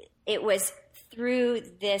it was through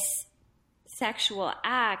this sexual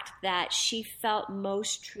act that she felt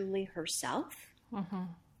most truly herself. Mm-hmm.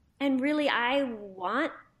 And really, I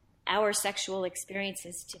want our sexual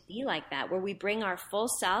experiences to be like that, where we bring our full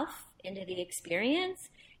self into the experience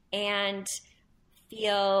and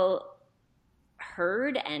feel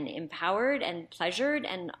heard and empowered and pleasured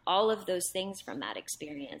and all of those things from that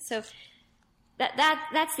experience. So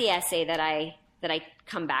that's the essay that I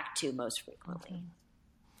come back to most frequently. Mm-hmm.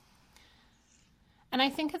 And I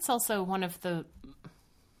think it's also one of the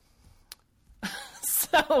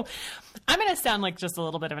so I'm going to sound like just a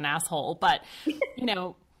little bit of an asshole, but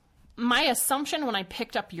my assumption when I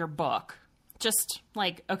picked up your book, just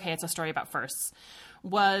like, okay, it's a story about firsts,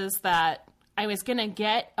 was that I was going to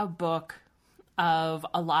get a book of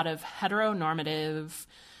a lot of heteronormative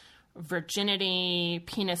virginity,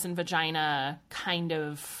 penis and vagina kind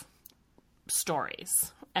of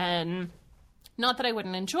stories. And not that I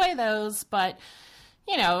wouldn't enjoy those, but,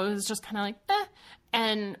 it was just kind of like, eh.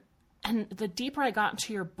 And the deeper I got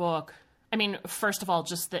into your book, first of all,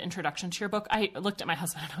 just the introduction to your book, I looked at my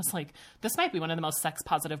husband and I was like, this might be one of the most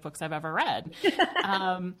sex-positive books I've ever read.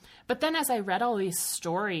 But then as I read all these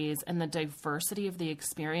stories and the diversity of the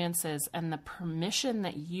experiences and the permission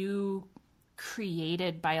that you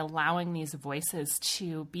created by allowing these voices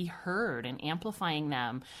to be heard and amplifying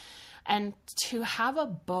them, and to have a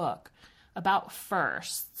book about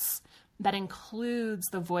firsts that includes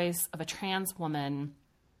the voice of a trans woman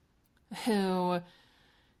who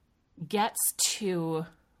gets to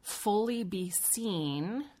fully be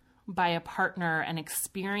seen by a partner and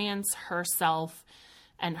experience herself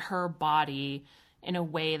and her body in a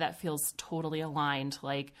way that feels totally aligned.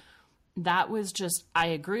 Like, that was just, I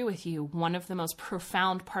agree with you, one of the most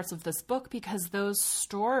profound parts of this book, because those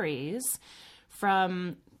stories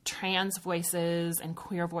from trans voices and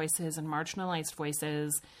queer voices and marginalized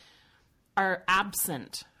voices are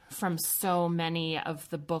absent from so many of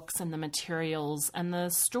the books and the materials and the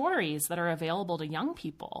stories that are available to young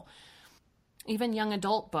people. Even young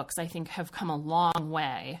adult books, I think, have come a long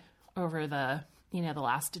way over the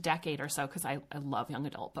last decade or so, because I love young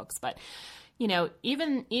adult books. But,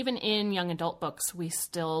 even in young adult books, we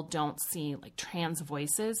still don't see like trans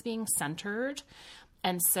voices being centered.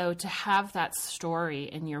 And so to have that story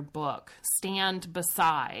in your book stand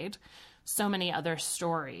beside so many other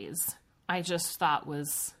stories, I just thought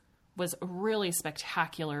was a really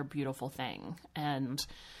spectacular, beautiful thing. And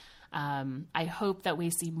I hope that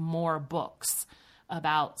we see more books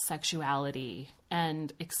about sexuality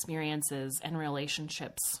and experiences and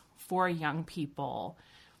relationships for young people,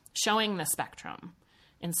 showing the spectrum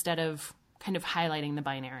instead of kind of highlighting the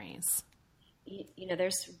binaries.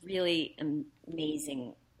 There's really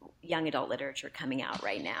amazing young adult literature coming out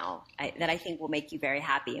right now that I think will make you very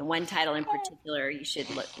happy. And one title in particular you should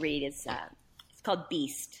read is it's called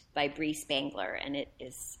Beast by Bree Spangler, and it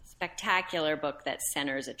is a spectacular book that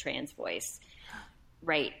centers a trans voice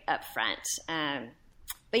right up front.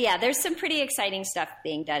 But yeah, there's some pretty exciting stuff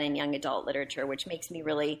being done in young adult literature, which makes me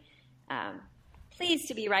really pleased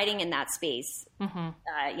to be writing in that space. Mm-hmm.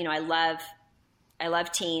 I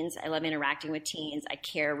love teens. I love interacting with teens. I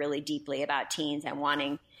care really deeply about teens and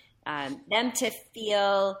wanting them to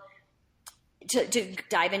feel, to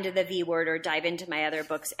dive into the V Word or dive into my other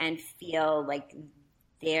books and feel like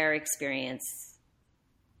their experience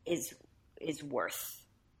is worth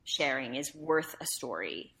sharing, is worth a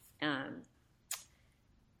story.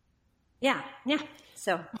 Yeah.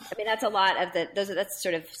 So, that's a lot of that's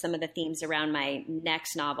sort of some of the themes around my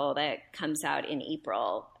next novel that comes out in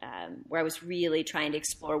April, where I was really trying to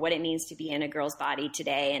explore what it means to be in a girl's body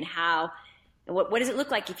today and what does it look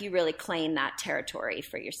like if you really claim that territory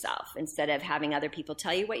for yourself instead of having other people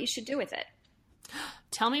tell you what you should do with it.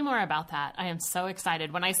 Tell me more about that. I am so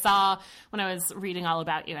excited. When I was reading all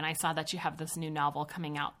about you and I saw that you have this new novel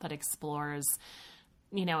coming out that explores,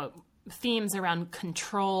 themes around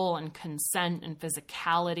control and consent and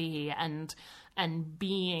physicality and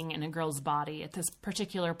being in a girl's body at this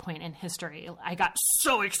particular point in history, I got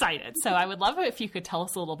so excited. So I would love it if you could tell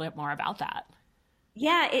us a little bit more about that.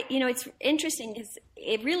 Yeah, it's interesting because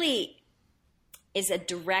it really is a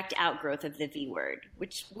direct outgrowth of the V Word,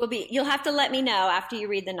 which you'll have to let me know after you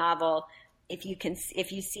read the novel if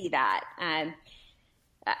you see that.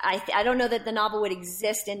 I don't know that the novel would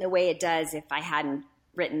exist in the way it does if I hadn't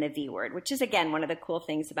written the V Word, which is, again, one of the cool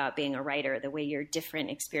things about being a writer, the way your different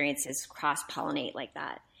experiences cross-pollinate like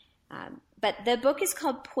that. But the book is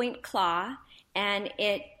called Point Claw, and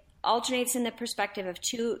it alternates in the perspective of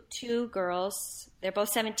two girls. They're both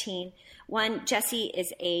 17. One, Jessie,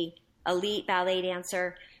 is a elite ballet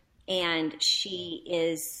dancer, and she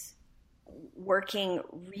is working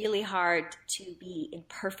really hard to be in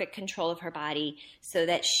perfect control of her body so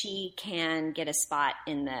that she can get a spot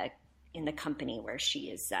in the company where she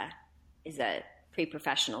is a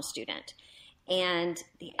pre-professional student. And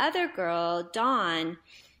the other girl, Dawn,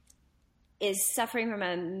 is suffering from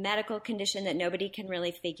a medical condition that nobody can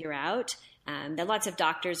really figure out. That lots of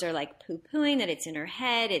doctors are like poo-pooing that it's in her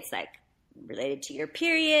head. It's like related to your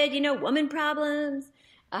period, woman problems.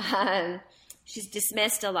 She's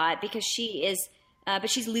dismissed a lot because but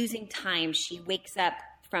she's losing time. She wakes up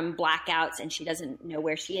from blackouts and she doesn't know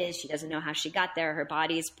where she is. She doesn't know how she got there. Her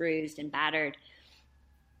body is bruised and battered.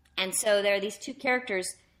 And so there are these two characters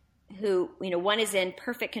who, one is in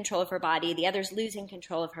perfect control of her body. The other's losing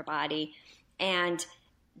control of her body. And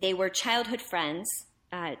they were childhood friends,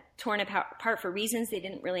 torn apart for reasons they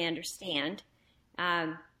didn't really understand.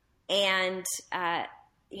 They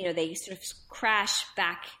sort of crash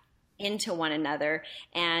back into one another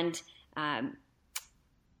and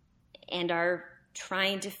are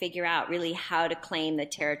trying to figure out really how to claim the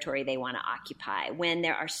territory they want to occupy when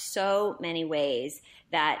there are so many ways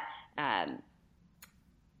that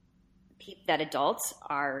that adults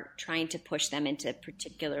are trying to push them into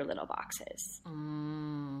particular little boxes.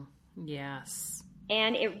 Yes.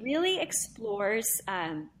 And it really explores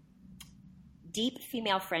deep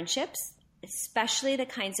female friendships, especially the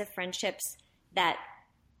kinds of friendships that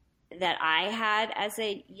I had as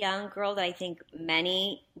a young girl that I think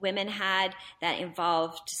many women had that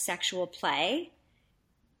involved sexual play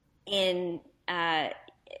that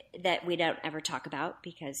we don't ever talk about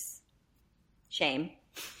because shame.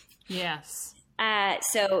 Yes.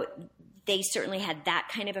 So they certainly had that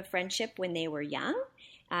kind of a friendship when they were young.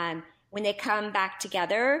 when they come back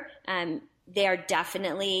together, they are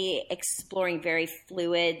definitely exploring very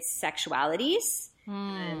fluid sexualities.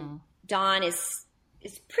 Dawn is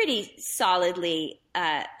pretty solidly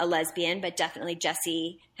a lesbian, but definitely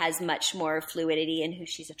Jessie has much more fluidity in who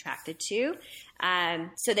she's attracted to.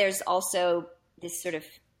 So there's also this sort of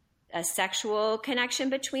a sexual connection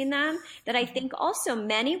between them that I think also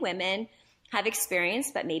many women have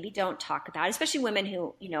experienced, but maybe don't talk about, especially women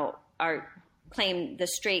who, claim the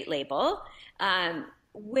straight label,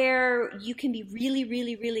 where you can be really,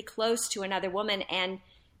 really, really close to another woman and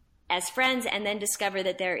as friends, and then discover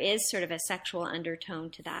that there is sort of a sexual undertone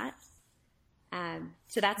to that.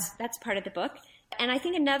 So that's part of the book. And I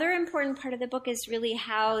think another important part of the book is really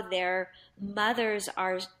how their mothers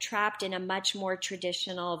are trapped in a much more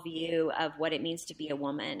traditional view of what it means to be a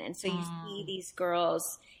woman. And so you see these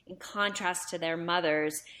girls in contrast to their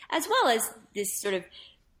mothers, as well as this sort of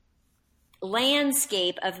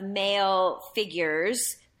landscape of male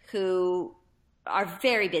figures who are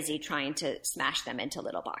very busy trying to smash them into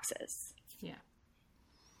little boxes. Yeah.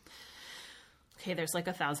 Okay, there's like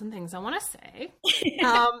 1,000 things I want to say.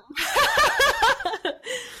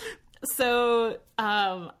 So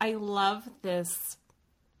I love this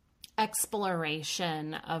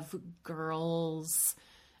exploration of girls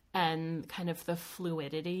and kind of the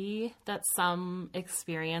fluidity that some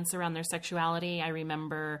experience around their sexuality. I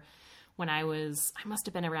remember when I must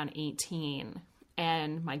have been around 18,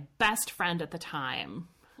 and my best friend at the time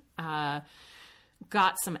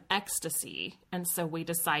got some ecstasy, and so we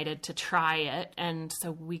decided to try it. And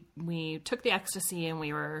so we took the ecstasy, and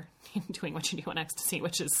we were doing what you do on ecstasy,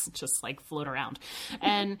 which is just like float around.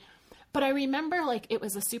 But I remember like it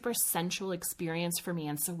was a super sensual experience for me,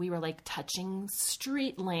 and so we were like touching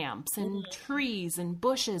street lamps and trees and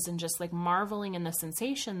bushes and just like marveling in the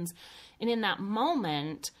sensations. And in that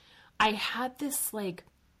moment, I had this like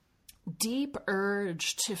deep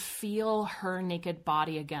urge to feel her naked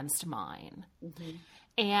body against mine.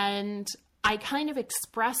 And I kind of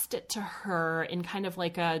expressed it to her in kind of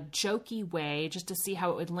like a jokey way just to see how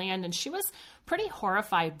it would land. And she was pretty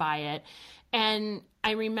horrified by it. And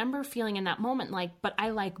I remember feeling in that moment like, but I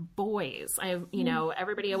like boys.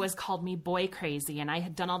 Everybody always called me boy crazy, and I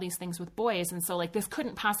had done all these things with boys. And so like, this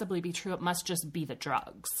couldn't possibly be true. It must just be the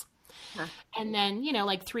drugs. And then,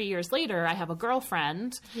 like 3 years later, I have a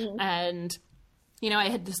girlfriend, and, I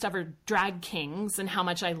had discovered drag kings and how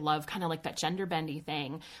much I love kind of like that gender bendy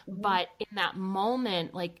thing. But in that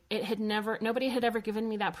moment, like nobody had ever given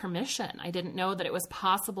me that permission. I didn't know that it was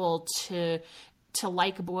possible to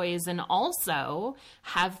like boys and also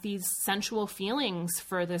have these sensual feelings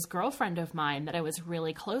for this girlfriend of mine that I was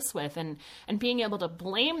really close with. And being able to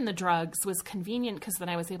blame the drugs was convenient because then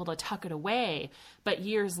I was able to tuck it away. But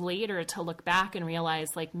years later to look back and realize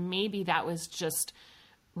like maybe that was just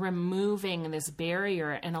removing this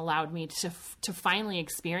barrier and allowed me to finally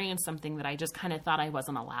experience something that I just kind of thought I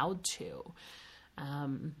wasn't allowed to.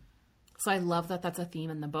 So I love that that's a theme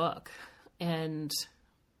in the book. And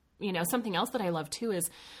something else that I love too is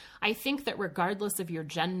I think that regardless of your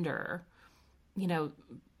gender,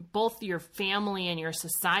 both your family and your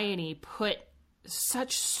society put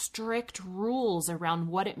such strict rules around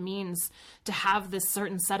what it means to have this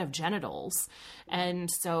certain set of genitals. And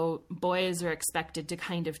so boys are expected to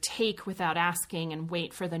kind of take without asking and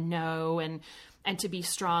wait for the no and to be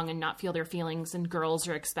strong and not feel their feelings. And girls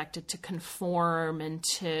are expected to conform and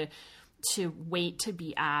to wait to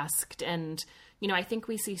be asked. And I think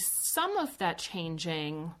we see some of that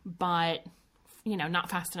changing, but, not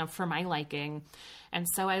fast enough for my liking. And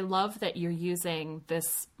so I love that you're using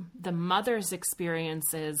the mother's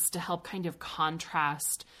experiences to help kind of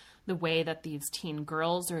contrast the way that these teen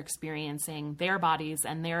girls are experiencing their bodies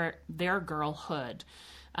and their girlhood,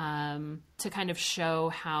 to kind of show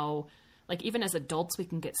how, like, even as adults, we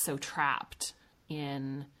can get so trapped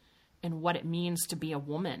in what it means to be a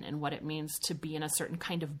woman and what it means to be in a certain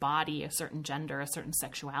kind of body, a certain gender, a certain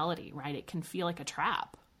sexuality, right? It can feel like a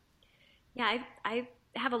trap. Yeah, I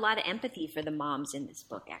have a lot of empathy for the moms in this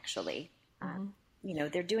book, actually.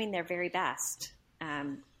 They're doing their very best,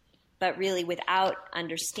 but really without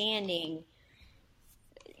understanding,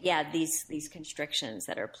 these constrictions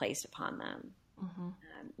that are placed upon them.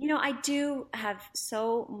 I do have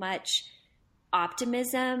so much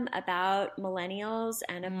optimism about millennials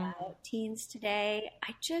and about teens today.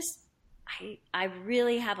 I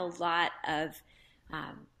really have a lot of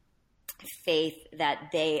faith that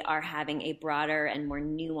they are having a broader and more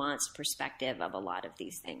nuanced perspective of a lot of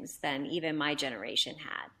these things than even my generation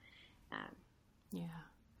had.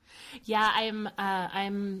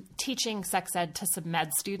 I'm teaching sex ed to some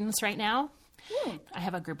med students right now. I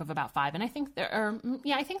have a group of about 5, and I think they're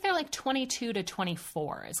like 22 to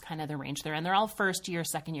 24 is kind of the range they're in. They're all first year,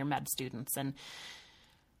 second year med students. And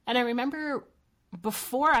I remember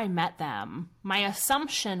before I met them, my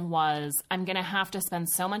assumption was I'm going to have to spend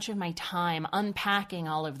so much of my time unpacking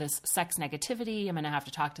all of this sex negativity. I'm going to have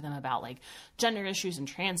to talk to them about like gender issues and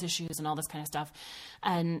trans issues and all this kind of stuff.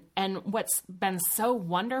 And what's been so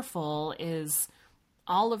wonderful is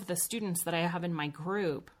all of the students that I have in my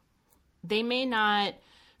group, they may not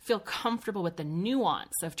feel comfortable with the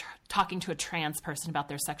nuance of talking to a trans person about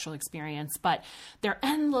their sexual experience, but they're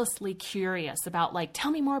endlessly curious about, like, tell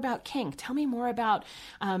me more about kink, tell me more about,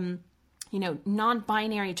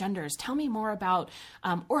 non-binary genders, tell me more about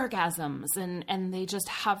orgasms, and they just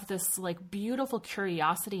have this like beautiful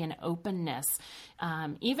curiosity and openness,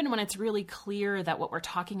 even when it's really clear that what we're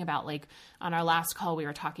talking about, like on our last call, we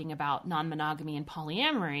were talking about non-monogamy and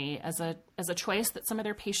polyamory as a choice that some of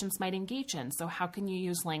their patients might engage in. So how can you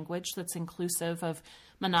use language that's inclusive of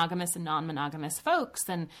monogamous and non-monogamous folks?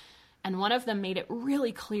 And one of them made it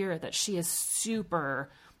really clear that she is super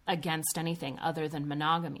against anything other than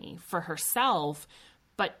monogamy for herself,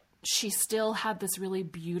 but she still had this really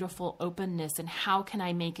beautiful openness in how can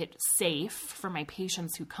I make it safe for my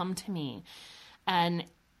patients who come to me. And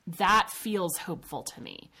that feels hopeful to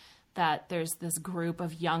me, that there's this group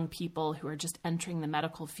of young people who are just entering the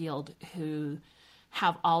medical field who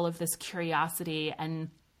have all of this curiosity and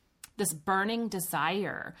this burning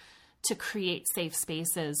desire to create safe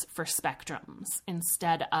spaces for spectrums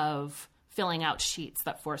instead of filling out sheets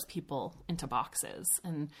that force people into boxes.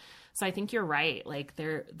 And so I think you're right. Like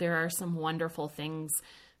there are some wonderful things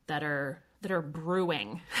that are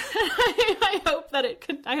brewing. I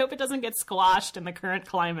hope it doesn't get squashed in the current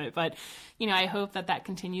climate, but I hope that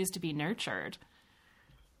continues to be nurtured.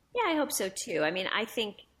 Yeah, I hope so too. I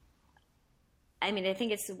think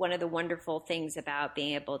it's one of the wonderful things about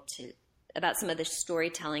being able to, about some of the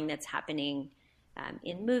storytelling that's happening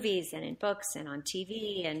in movies and in books and on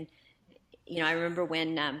TV. And I remember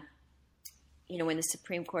when the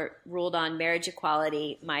Supreme Court ruled on marriage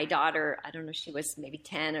equality, my daughter, I don't know, she was maybe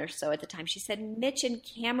 10 or so at the time, she said, Mitch and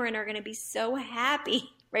Cameron are going to be so happy,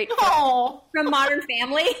 right? From Modern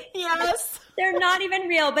Family. Yes. They're not even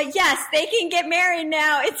real, but yes, they can get married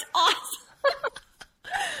now. It's awesome.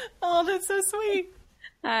 Oh, that's so sweet.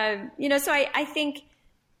 So I think,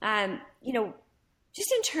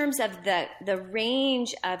 just in terms of the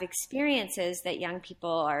range of experiences that young people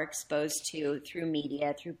are exposed to through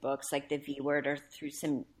media, through books like the V Word, or through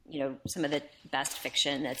some of the best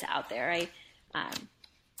fiction that's out there, I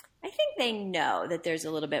think they know that there's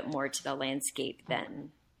a little bit more to the landscape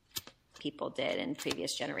than people did in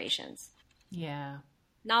previous generations. Yeah.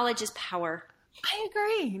 Knowledge is power. I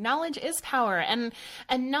agree. Knowledge is power. And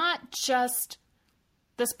not just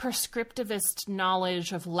this prescriptivist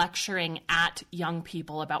knowledge of lecturing at young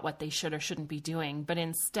people about what they should or shouldn't be doing, but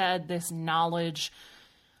instead this knowledge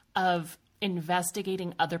of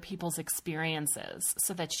investigating other people's experiences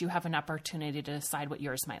so that you have an opportunity to decide what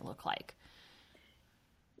yours might look like.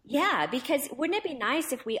 Yeah, because wouldn't it be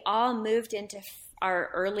nice if we all moved into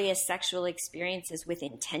our earliest sexual experiences with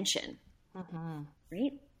intention,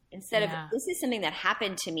 right? Instead of, this is something that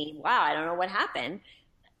happened to me. Wow, I don't know what happened.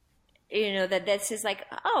 That this is like,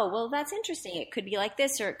 oh, well, that's interesting. It could be like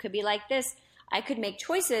this, or it could be like this. I could make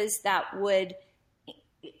choices that would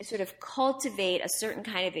sort of cultivate a certain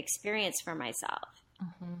kind of experience for myself.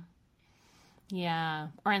 Mm-hmm. Yeah.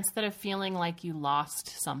 Or instead of feeling like you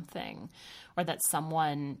lost something, or that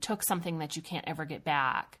someone took something that you can't ever get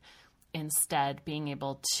back, instead being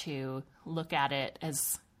able to look at it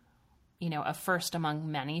as, a first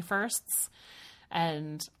among many firsts.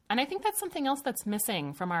 And I think that's something else that's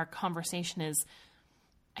missing from our conversation is,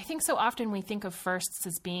 I think so often we think of firsts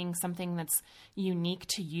as being something that's unique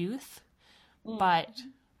to youth, but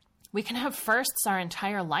we can have firsts our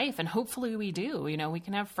entire life, and hopefully we do. We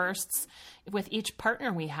can have firsts with each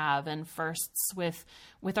partner we have, and firsts with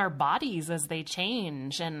our bodies as they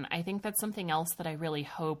change. And I think that's something else that I really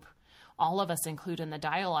hope all of us include in the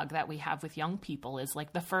dialogue that we have with young people is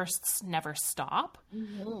like the firsts never stop.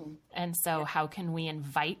 Mm-hmm. And so how can we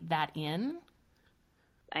invite that in?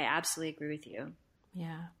 I absolutely agree with you.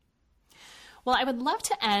 Yeah. Well, I would love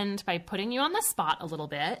to end by putting you on the spot a little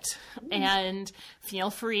bit, and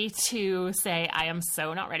feel free to say, I am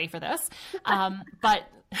so not ready for this. But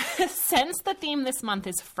since the theme this month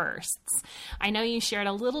is firsts, I know you shared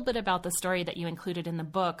a little bit about the story that you included in the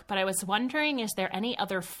book, but I was wondering, is there any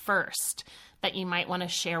other first that you might want to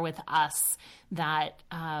share with us that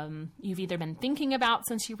you've either been thinking about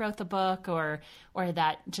since you wrote the book, or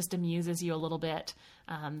that just amuses you a little bit,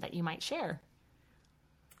 that you might share?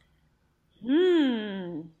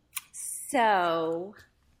 So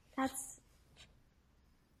that's,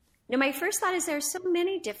 my first thought is there are so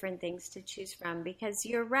many different things to choose from, because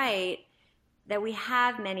you're right that we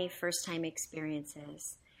have many first-time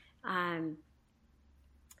experiences. But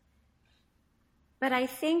I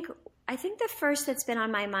think the first that's been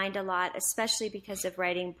on my mind a lot, especially because of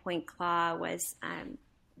writing Point Claw, was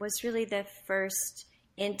really the first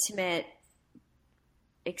intimate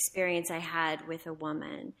experience I had with a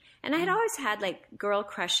woman. And I had always had like girl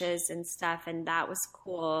crushes and stuff, and that was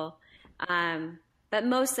cool. But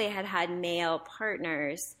mostly I had male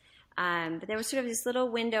partners. But there was sort of this little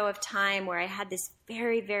window of time where I had this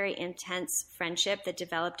very, very intense friendship that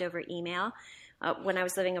developed over email when I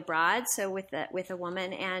was living abroad. So with a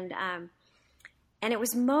woman, and it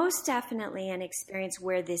was most definitely an experience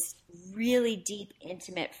where this really deep,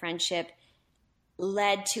 intimate friendship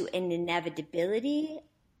led to an inevitability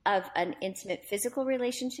of an intimate physical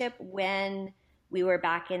relationship when we were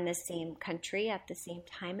back in the same country at the same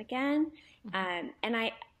time again. And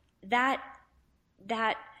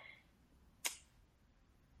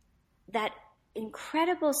that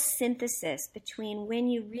incredible synthesis between when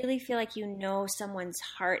you really feel like you know someone's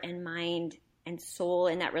heart and mind and soul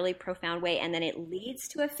in that really profound way, and then it leads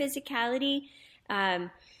to a physicality,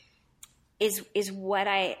 is what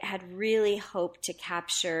I had really hoped to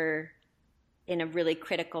capture in a really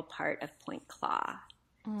critical part of Point Claw.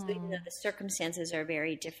 So even though the circumstances are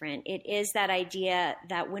very different, it is that idea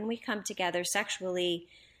that when we come together sexually,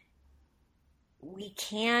 we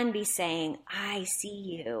can be saying, I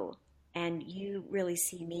see you and you really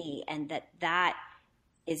see me, and that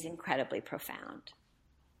is incredibly profound.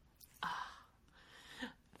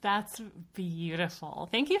 That's beautiful.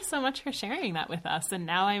 Thank you so much for sharing that with us. And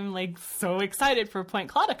now I'm like so excited for Point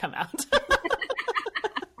Claw to come out.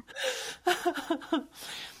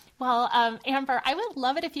 Well, Amber, I would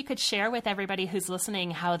love it if you could share with everybody who's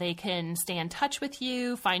listening how they can stay in touch with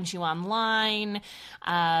you, find you online,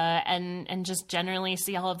 and just generally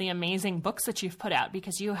see all of the amazing books that you've put out,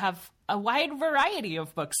 because you have a wide variety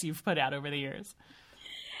of books you've put out over the years.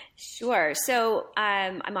 Sure. So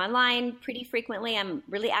I'm online pretty frequently. I'm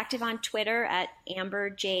really active on Twitter at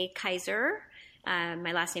Amber J. Kaiser.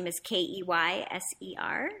 My last name is Keyser.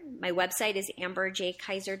 My website is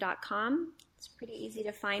amberjkaiser.com. It's pretty easy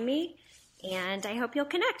to find me, and I hope you'll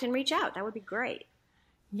connect and reach out. That would be great.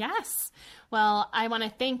 Yes. Well, I want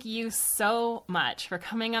to thank you so much for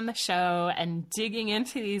coming on the show and digging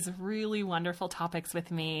into these really wonderful topics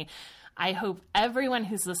with me. I hope everyone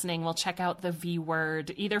who's listening will check out the V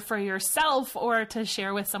Word, either for yourself or to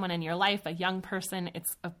share with someone in your life, a young person.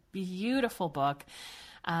 It's a beautiful book.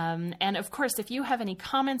 And of course, if you have any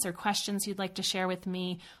comments or questions you'd like to share with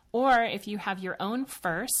me, or if you have your own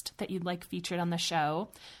first that you'd like featured on the show,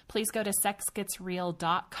 please go to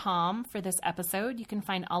sexgetsreal.com for this episode. You can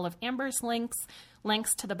find all of Amber's links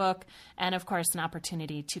to the book, and of course, an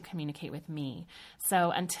opportunity to communicate with me.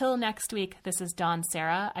 So until next week, this is Dawn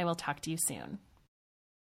Sarah. I will talk to you soon.